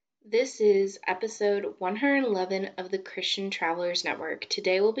This is episode 111 of the Christian Travelers Network.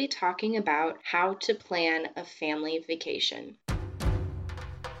 Today we'll be talking about how to plan a family vacation.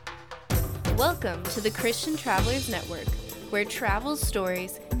 Welcome to the Christian Travelers Network, where travel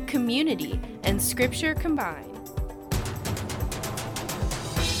stories, community, and scripture combine.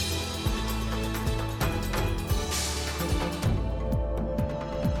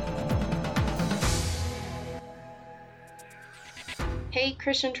 Hey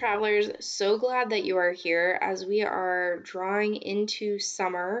Christian travelers, so glad that you are here. As we are drawing into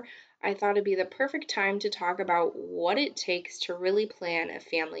summer, I thought it'd be the perfect time to talk about what it takes to really plan a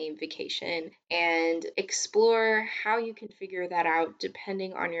family vacation and explore how you can figure that out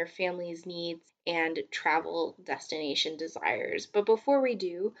depending on your family's needs and travel destination desires. But before we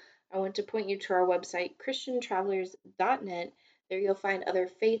do, I want to point you to our website, christiantravelers.net. There you'll find other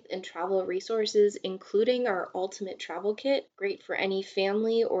faith and travel resources, including our Ultimate Travel Kit, great for any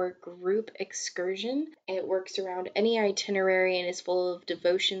family or group excursion. It works around any itinerary and is full of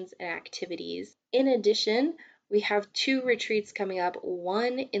devotions and activities. In addition, we have 2 retreats coming up,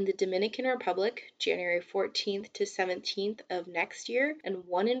 one in the Dominican Republic, January 14th to 17th of next year, and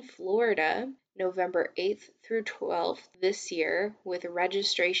one in Florida, November 8th through 12th this year, with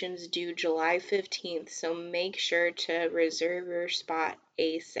registrations due July 15th, so make sure to reserve your spot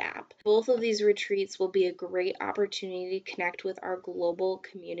ASAP. Both of these retreats will be a great opportunity to connect with our global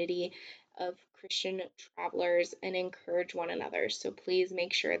community of Christian travelers and encourage one another, so please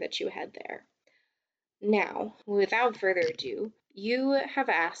make sure that you head there. Now, without further ado, you have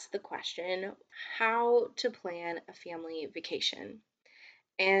asked the question, how to plan a family vacation.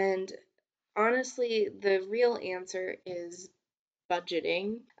 And honestly, the real answer is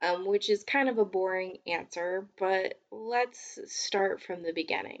budgeting, which is kind of a boring answer, but let's start from the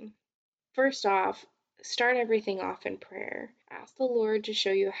beginning. First off, start everything off in prayer. Ask the Lord to show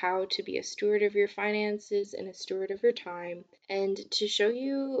you how to be a steward of your finances and a steward of your time, and to show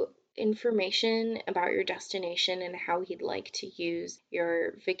you information about your destination and how He'd like to use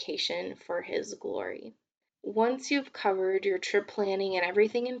your vacation for His glory. Once you've covered your trip planning and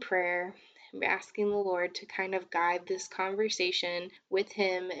everything in prayer, asking the Lord to kind of guide this conversation with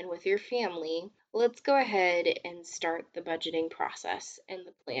Him and with your family, let's go ahead and start the budgeting process and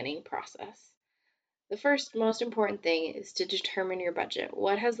the planning process. The first most important thing is to determine your budget.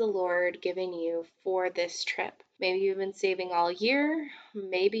 What has the Lord given you for this trip? Maybe you've been saving all year,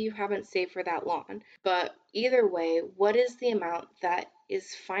 maybe you haven't saved for that long. But either way, what is the amount that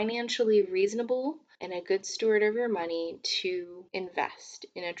is financially reasonable and a good steward of your money to invest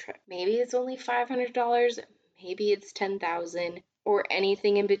in a trip? Maybe it's only $500, maybe it's $10,000, or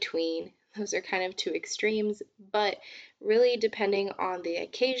anything in between. Those are kind of two extremes, but really depending on the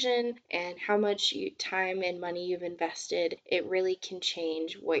occasion and how much time and money you've invested, it really can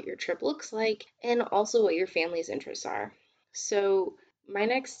change what your trip looks like and also what your family's interests are. So my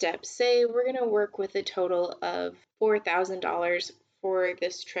next step, say we're going to work with a total of $4,000 for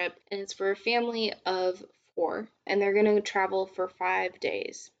this trip, and it's for a family of 4, and they're going to travel for 5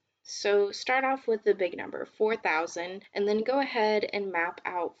 days. So start off with the big number, 4,000, and then go ahead and map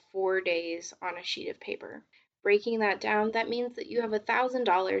out 4 days on a sheet of paper. Breaking that down, that means that you have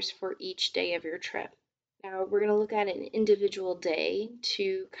 $1,000 for each day of your trip. Now we're going to look at an individual day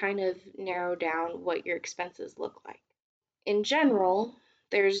to kind of narrow down what your expenses look like. In general,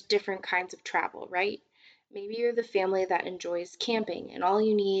 there's different kinds of travel, right? Maybe you're the family that enjoys camping and all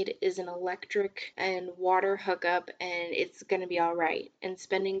you need is an electric and water hookup and it's going to be all right. And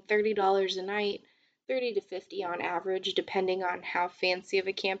spending $30 a night, 30 to 50 on average, depending on how fancy of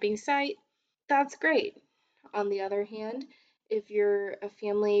a camping site, that's great. On the other hand, if you're a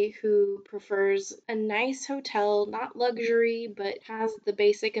family who prefers a nice hotel, not luxury, but has the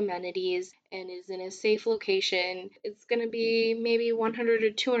basic amenities and is in a safe location, it's going to be maybe 100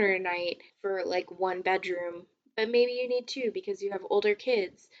 or 200 a night for like one bedroom. But maybe you need 2 because you have older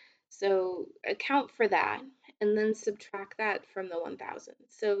kids. So account for that and then subtract that from the 1,000.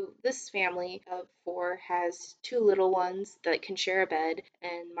 So this family of 4 has 2 little ones that can share a bed,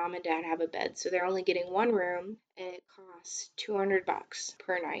 and mom and dad have a bed. So they're only getting one room, and it costs $200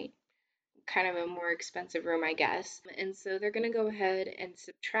 per night. Kind of a more expensive room, I guess. And so they're going to go ahead and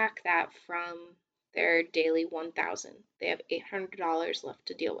subtract that from their daily 1,000. They have $800 left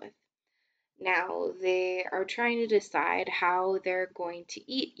to deal with. Now they are trying to decide how they're going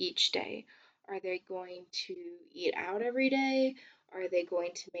to eat each day. Are they going to eat out every day? Are they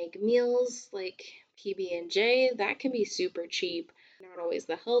going to make meals like PB&J? That can be super cheap. Not always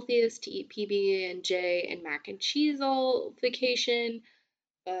the healthiest to eat PB&J and mac and cheese all vacation,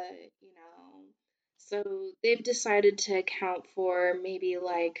 but. So they've decided to account for maybe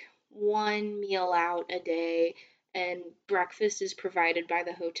like one meal out a day, and breakfast is provided by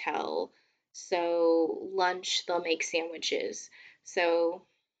the hotel. So lunch, they'll make sandwiches. So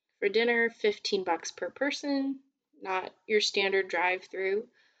for dinner, 15 bucks per person, not your standard drive-through.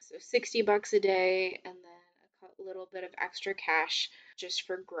 So 60 bucks a day, and then a little bit of extra cash just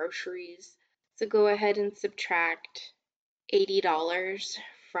for groceries. So go ahead and subtract $80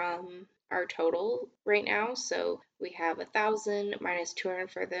 from our total right now. So we have 1,000 minus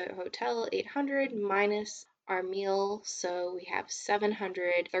 200 for the hotel, 800 minus our meal. So we have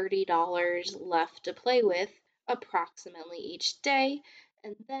 $730 left to play with approximately each day.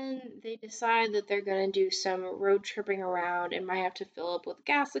 And then they decide that they're going to do some road tripping around and might have to fill up with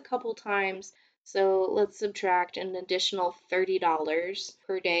gas a couple times. So let's subtract an additional $30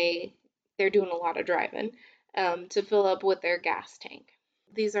 per day. They're doing a lot of driving to fill up with their gas tank.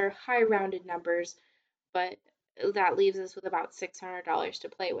 These are high rounded numbers, but that leaves us with about $600 to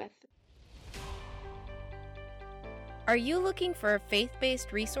play with. Are you looking for a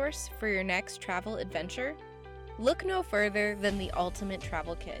faith-based resource for your next travel adventure? Look no further than the Ultimate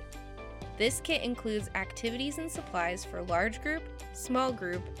Travel Kit. This kit includes activities and supplies for large group, small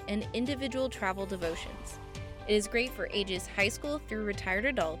group, and individual travel devotions. It is great for ages high school through retired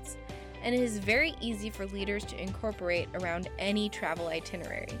adults, and it is very easy for leaders to incorporate around any travel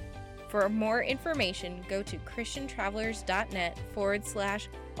itinerary. For more information, go to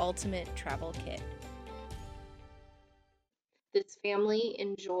christiantravelers.net/ultimate travel kit. This family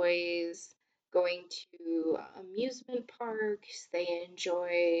enjoys going to amusement parks. They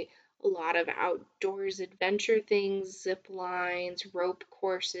enjoy a lot of outdoors adventure things, zip lines, rope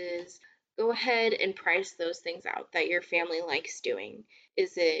courses. Go ahead and price those things out that your family likes doing.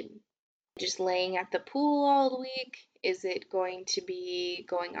 Is it just laying at the pool all the week? Is it going to be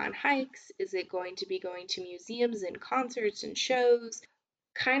going on hikes? Is it going to be going to museums and concerts and shows?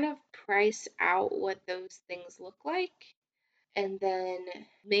 Kind of price out what those things look like and then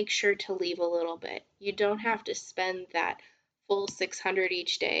make sure to leave a little bit. You don't have to spend that full 600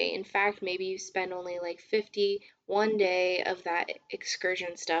 each day. In fact, maybe you spend only like 50 one day of that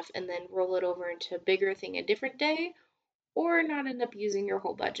excursion stuff and then roll it over into a bigger thing a different day, or not end up using your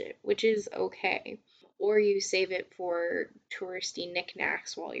whole budget, which is okay. Or you save it for touristy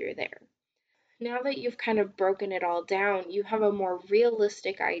knickknacks while you're there. Now that you've kind of broken it all down, you have a more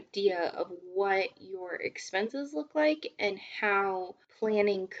realistic idea of what your expenses look like and how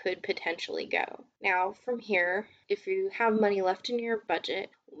planning could potentially go. Now, from here, if you have money left in your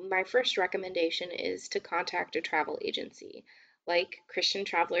budget, my first recommendation is to contact a travel agency like Christian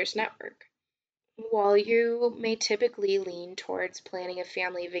Travelers Network. While you may typically lean towards planning a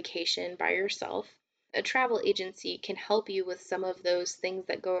family vacation by yourself, a travel agency can help you with some of those things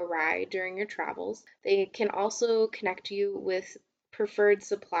that go awry during your travels. They can also connect you with preferred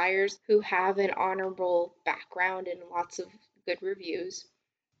suppliers who have an honorable background and lots of good reviews,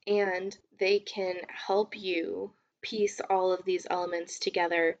 and they can help you piece all of these elements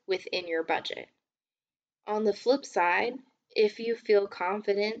together within your budget. On the flip side, if you feel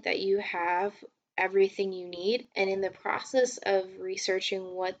confident that you have everything you need, and in the process of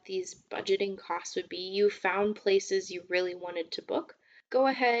researching what these budgeting costs would be, you found places you really wanted to book, go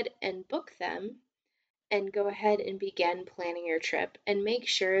ahead and book them and go ahead and begin planning your trip and make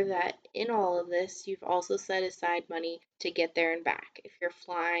sure that in all of this you've also set aside money to get there and back if you're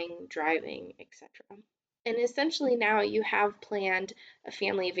flying, driving, etc. And essentially now you have planned a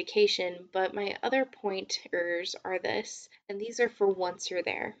family vacation, but my other pointers are this, and these are for once you're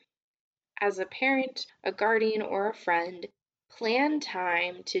there. As a parent, a guardian, or a friend, plan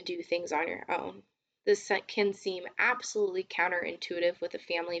time to do things on your own. This can seem absolutely counterintuitive with a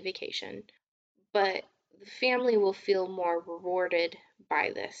family vacation, but the family will feel more rewarded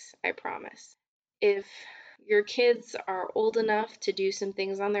by this, I promise. If your kids are old enough to do some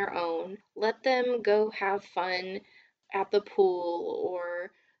things on their own, let them go have fun at the pool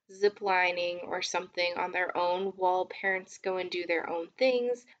or zip lining or something on their own while parents go and do their own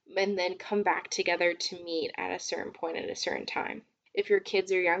things and then come back together to meet at a certain point at a certain time. If your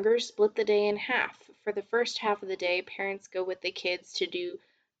kids are younger, split the day in half. For the first half of the day, parents go with the kids to do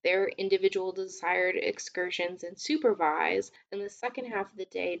their individual desired excursions and supervise. And the second half of the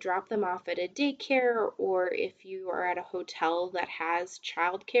day, drop them off at a daycare, or if you are at a hotel that has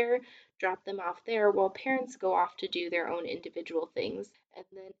childcare, drop them off there while parents go off to do their own individual things, and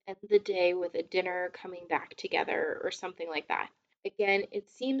then end the day with a dinner coming back together or something like that. Again, it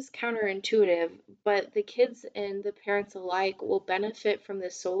seems counterintuitive, but the kids and the parents alike will benefit from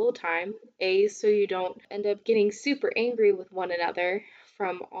this solo time. A, so you don't end up getting super angry with one another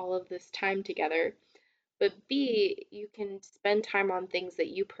from all of this time together. But B, you can spend time on things that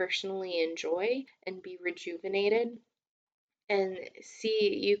you personally enjoy and be rejuvenated. And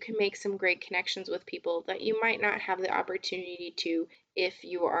C, you can make some great connections with people that you might not have the opportunity to if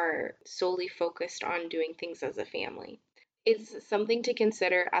you are solely focused on doing things as a family. It's something to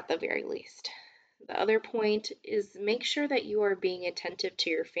consider at the very least. The other point is make sure that you are being attentive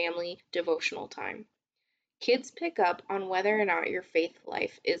to your family devotional time. Kids pick up on whether or not your faith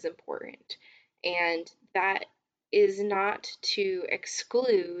life is important, and that is not to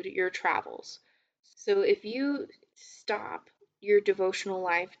exclude your travels. So if you stop your devotional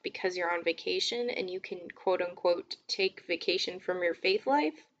life because you're on vacation and you can quote unquote take vacation from your faith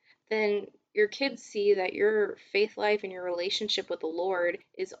life, then your kids see that your faith life and your relationship with the Lord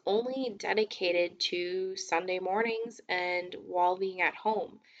is only dedicated to Sunday mornings and while being at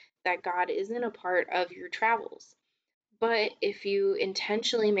home, that God isn't a part of your travels. But if you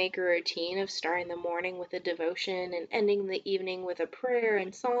intentionally make a routine of starting the morning with a devotion and ending the evening with a prayer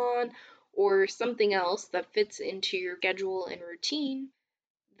and song or something else that fits into your schedule and routine,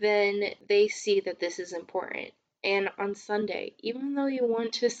 then they see that this is important. And on Sunday, even though you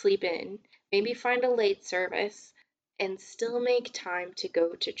want to sleep in, maybe find a late service and still make time to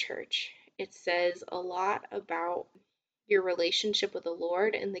go to church. It says a lot about your relationship with the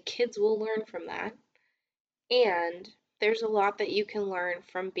Lord, and the kids will learn from that. And there's a lot that you can learn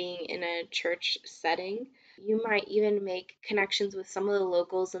from being in a church setting. You might even make connections with some of the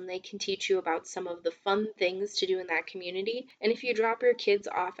locals and they can teach you about some of the fun things to do in that community. And if you drop your kids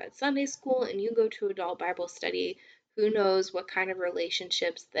off at Sunday school and you go to adult Bible study, who knows what kind of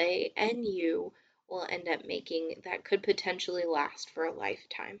relationships they and you will end up making that could potentially last for a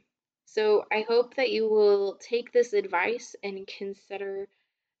lifetime. So I hope that you will take this advice and consider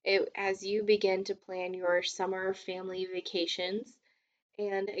as you begin to plan your summer family vacations.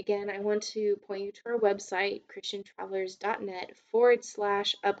 And again, I want to point you to our website,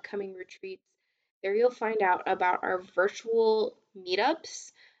 christiantravelers.net/upcoming retreats. There you'll find out about our virtual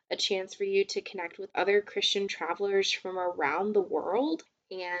meetups, a chance for you to connect with other Christian travelers from around the world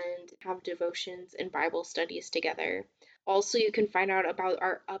and have devotions and Bible studies together. Also, you can find out about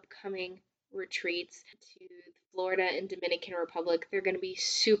our upcoming retreats to Florida and Dominican Republic. They're going to be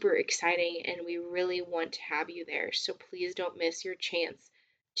super exciting and we really want to have you there. So please don't miss your chance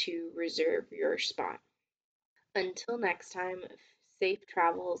to reserve your spot. Until next time, safe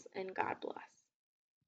travels and God bless.